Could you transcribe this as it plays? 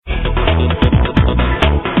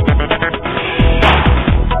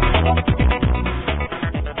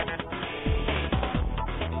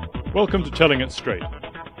Welcome to Telling It Straight,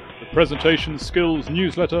 the presentation skills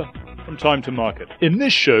newsletter from Time to Market. In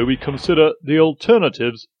this show, we consider the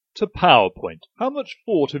alternatives to PowerPoint. How much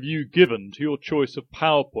thought have you given to your choice of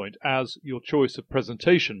PowerPoint as your choice of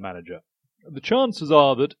presentation manager? The chances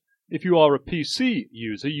are that if you are a PC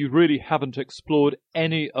user, you really haven't explored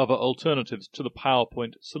any other alternatives to the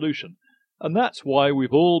PowerPoint solution. And that's why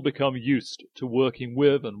we've all become used to working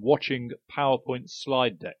with and watching PowerPoint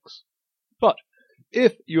slide decks. But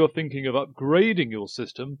if you are thinking of upgrading your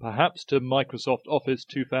system, perhaps to Microsoft Office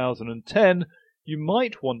 2010, you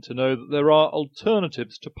might want to know that there are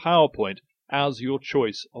alternatives to PowerPoint as your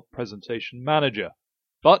choice of presentation manager.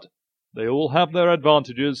 But they all have their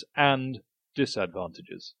advantages and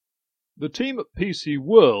disadvantages. The team at PC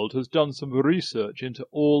World has done some research into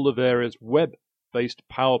all the various web-based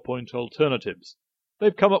PowerPoint alternatives.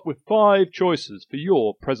 They've come up with 5 choices for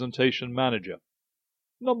your presentation manager.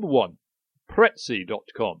 Number 1.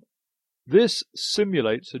 Prezi.com. This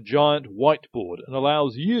simulates a giant whiteboard and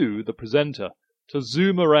allows you, the presenter, to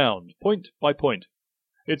zoom around point by point.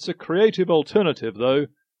 It's a creative alternative, though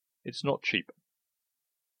it's not cheap.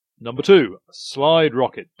 Number 2.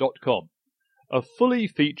 SlideRocket.com. A fully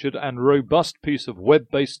featured and robust piece of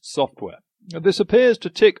web-based software. This appears to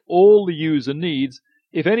tick all the user needs.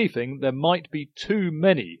 If anything, there might be too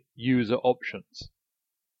many user options.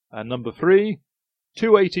 And number 3.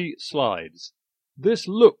 280 Slides. This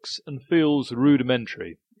looks and feels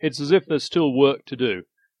rudimentary. It's as if there's still work to do.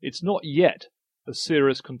 It's not yet a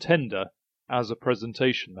serious contender as a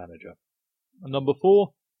presentation manager. And number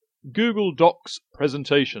 4. Google Docs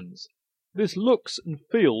Presentations. This looks and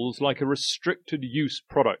feels like a restricted use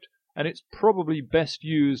product, and it's probably best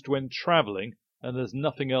used when traveling and there's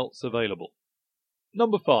nothing else available.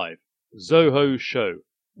 Number 5. Zoho Show.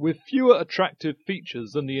 With fewer attractive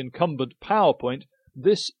features than the incumbent PowerPoint,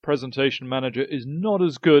 this presentation manager is not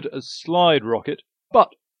as good as SlideRocket,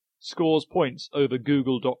 but scores points over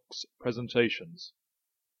Google Docs presentations.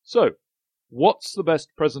 So, what's the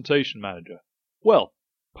best presentation manager? Well,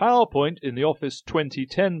 PowerPoint in the Office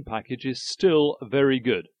 2010 package is still very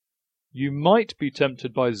good. You might be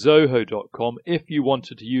tempted by Zoho.com if you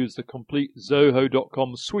wanted to use the complete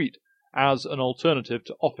Zoho.com suite as an alternative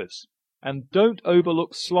to Office. And don't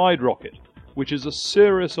overlook SlideRocket, which is a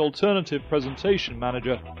serious alternative presentation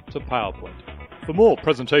manager to PowerPoint. For more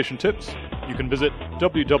presentation tips, you can visit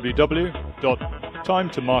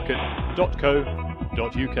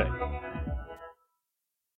www.timetomarket.co.uk.